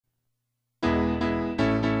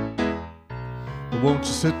Won't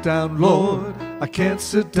you sit down, Lord? I can't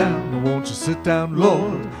sit down. Won't you sit down,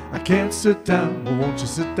 Lord? I can't sit down. Won't you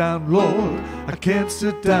sit down, Lord? I can't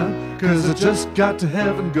sit down, 'cause I just got to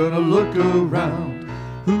heaven, gonna look around.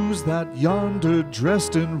 Who's that yonder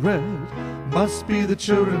dressed in red? Must be the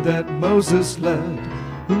children that Moses led.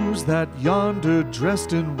 Who's that yonder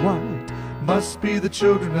dressed in white? Must be the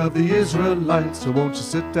children of the Israelites. So won't you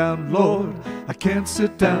sit down, Lord? I can't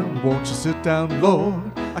sit down. Won't you sit down,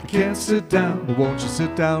 Lord? I can't sit down. Won't you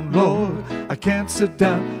sit down, Lord? I can't sit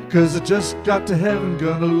down, 'cause I just got to heaven,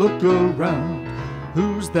 gonna look around.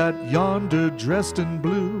 Who's that yonder dressed in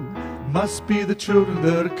blue? Must be the children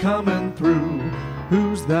that are coming through.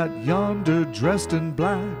 Who's that yonder dressed in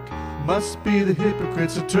black? Must be the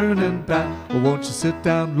hypocrites are turning back. Won't you sit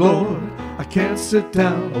down, Lord? I can't sit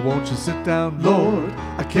down. Won't you sit down, Lord?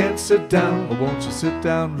 I can't sit down. Won't you sit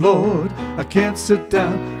down, Lord? I can't sit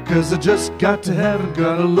down, 'cause I just got to heaven,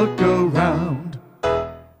 gotta look around.